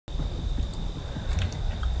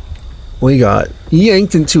We got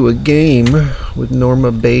yanked into a game with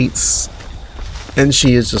Norma Bates, and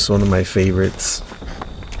she is just one of my favorites.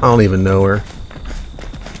 I don't even know her,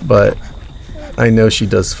 but I know she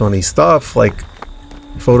does funny stuff like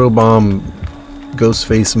photobomb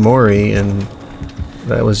Ghostface Maury, and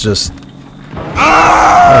that was just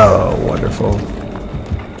oh, wonderful.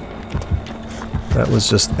 That was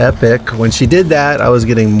just epic. When she did that, I was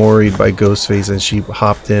getting moried by Ghostface, and she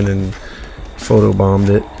hopped in and photobombed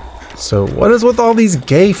it. So what is with all these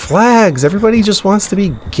gay flags? Everybody just wants to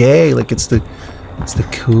be gay, like it's the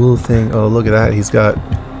cool thing. Oh, look at that. He's got,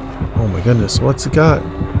 oh my goodness, what's it got?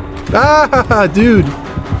 Ah, dude.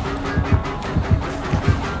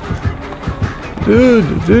 Dude.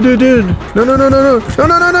 No.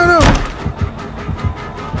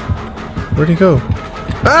 Where'd he go?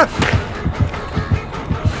 Ah!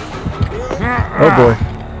 Oh boy.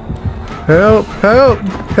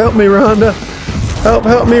 Help me, Rhonda.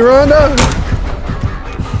 Help me, Rhonda!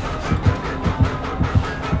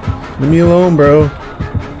 Leave me alone, bro.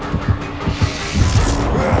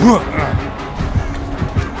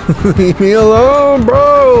 Leave me alone,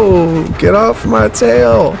 bro! Get off my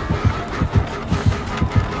tail!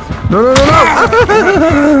 No!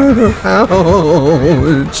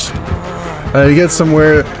 Ouch! I gotta get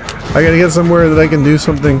somewhere that I can do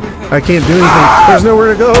something. I can't do anything. There's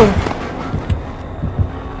nowhere to go.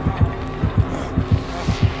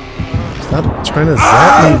 Stop trying to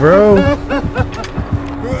zap me, bro.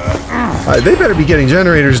 They better be getting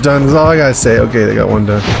generators done, is all I gotta say. Okay, they got one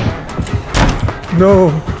done.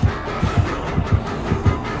 No.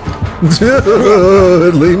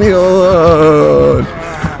 Dude, leave me alone.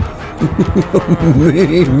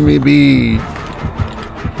 Leave me be.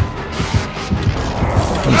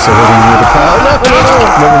 I'm so hitting you with a pile. No,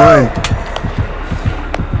 never mind.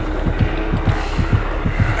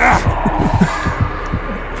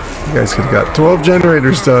 You guys could have got 12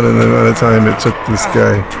 generators done in the amount of time it took this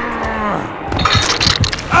guy.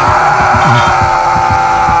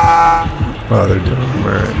 Oh, they're doing them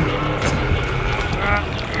alright.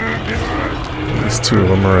 At least 2 of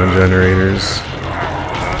them are on generators.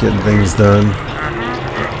 Getting things done.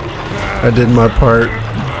 I did my part.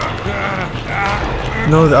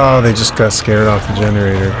 No, oh, they just got scared off the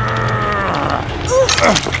generator.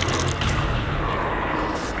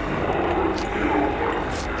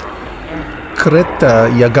 Krita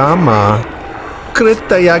Yagama.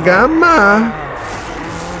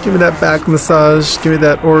 Give me that back massage. Give me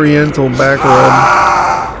that oriental back rub.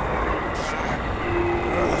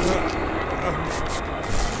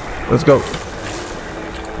 Let's go.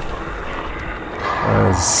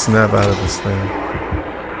 Snap out of this thing.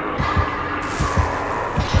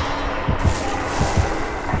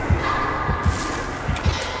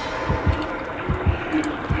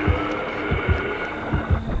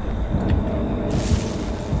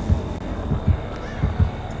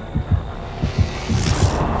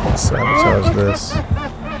 Sabotage this.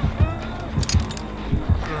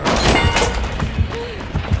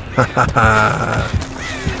 Ha ha ha.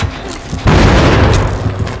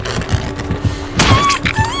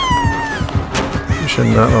 We should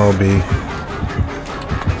not all be.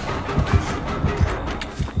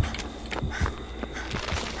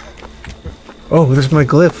 Oh, there's my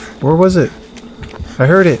glyph. Where was it? I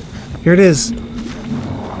heard it. Here it is.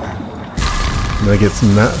 I'm gonna get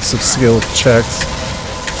some massive skill checks.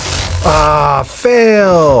 Ah,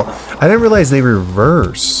 fail! I didn't realize they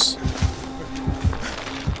reverse.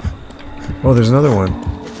 Oh, there's another one.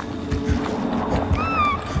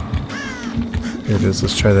 Here it is.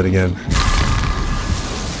 Let's try that again.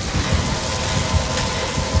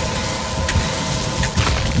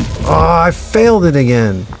 Oh, I failed it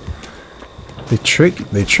again. They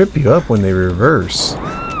trip you up when they reverse.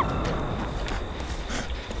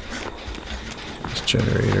 This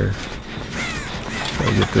generator.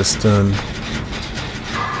 Gotta get this done.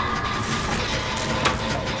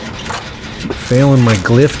 Keep failing my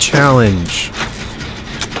glyph challenge.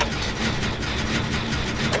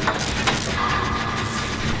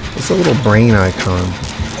 What's a little brain icon?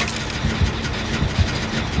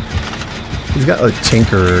 He's got like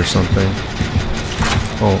Tinker or something.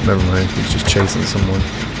 Oh, never mind. He's just chasing someone.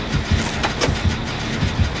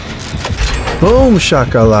 Boom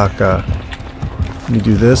shakalaka. Let me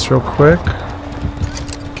do this real quick.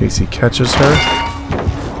 In case he catches her.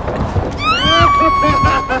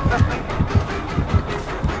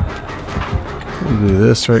 Let me do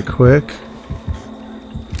this right quick.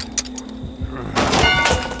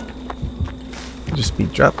 Just be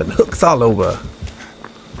dropping hooks all over.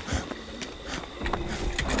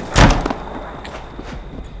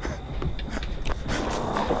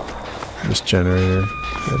 this generator.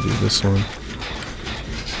 Gotta do this one.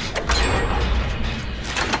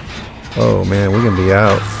 Oh man, we're gonna be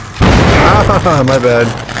out. Ah, my bad.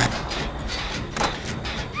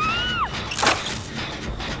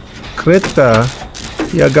 Krita,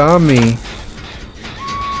 Yagami.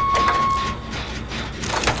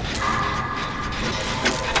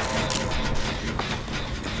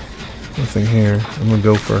 Nothing here. I'm gonna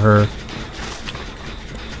go for her.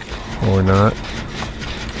 Or not.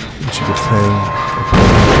 She gets hang.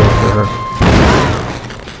 Go for her.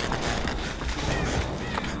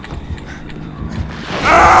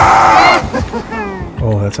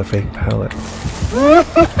 Oh, that's a fake pallet.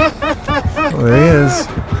 Oh, there he is.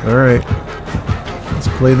 Alright. Let's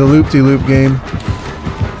play the loop-de-loop game.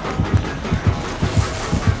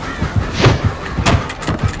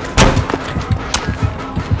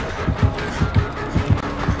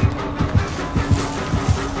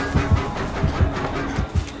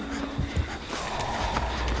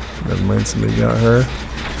 Never mind, somebody got her.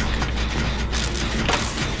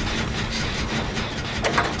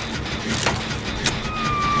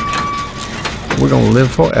 We're gonna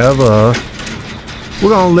live forever. We're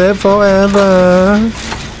gonna live forever.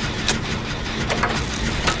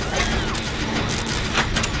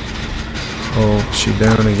 Oh, she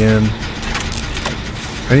down again.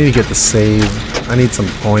 I need to get the save. I need some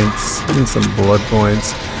points. I need some blood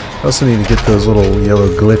points. I also need to get those little yellow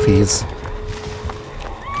gliffies.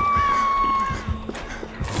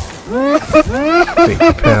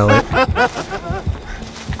 Fake pallet.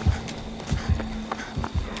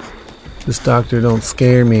 This doctor don't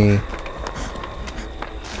scare me.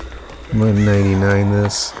 I'm gonna 99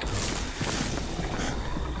 this.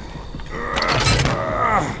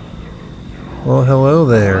 Well, hello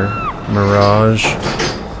there, Mirage.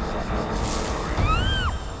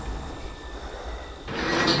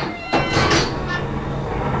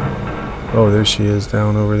 Oh, there she is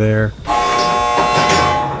down over there.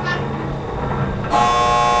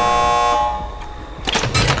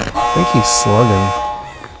 I think he's slugging.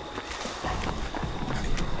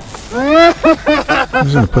 I'm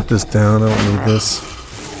just gonna put this down. I don't need this.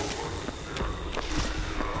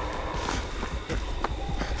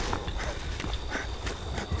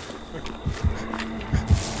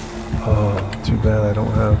 Oh, too bad I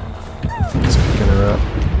don't have. Just picking her up.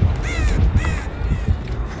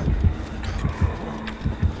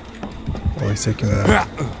 Oh, he's taking her out.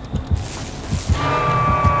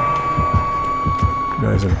 Now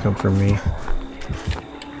he's gonna come for me. Oh,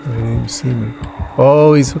 he didn't even see me.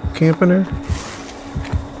 Oh, he's camping her?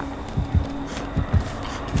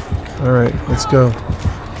 Alright, let's go.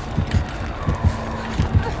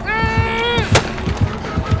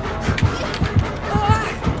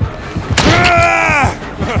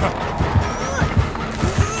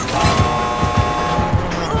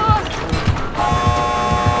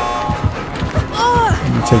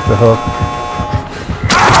 Let me take the hook.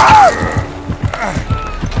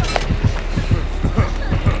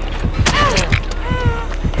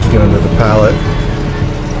 Get under the pallet.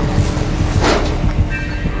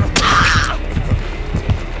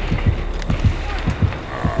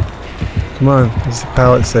 Come on, is the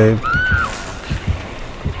pallet saved?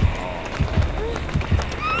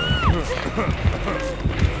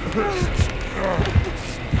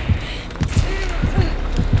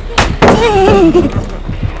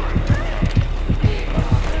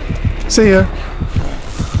 See ya.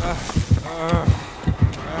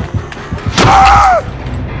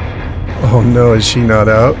 Oh no, is she not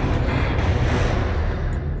out?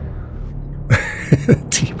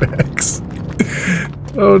 T-Bags.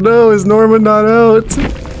 Oh no, is Norma not out?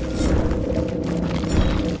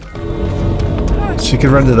 She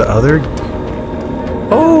can run to the other?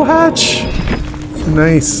 Oh, hatch!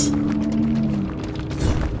 Nice.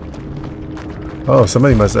 Oh,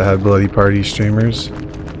 somebody must have had bloody party streamers.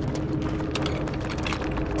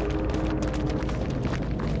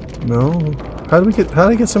 No? How did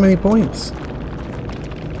I get so many points?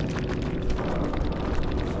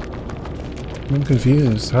 I'm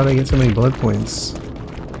confused. How did I get so many blood points?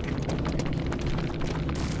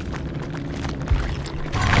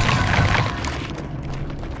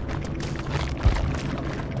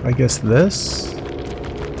 I guess this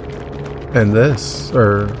and this,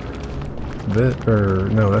 or this, or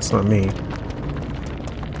no, that's not me.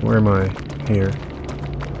 Where am I? Here.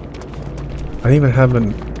 I didn't even have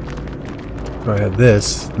an. I had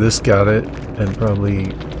this got it, and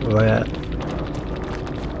probably that.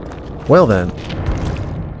 Well then.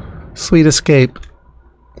 Sweet escape.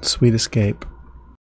 Sweet escape.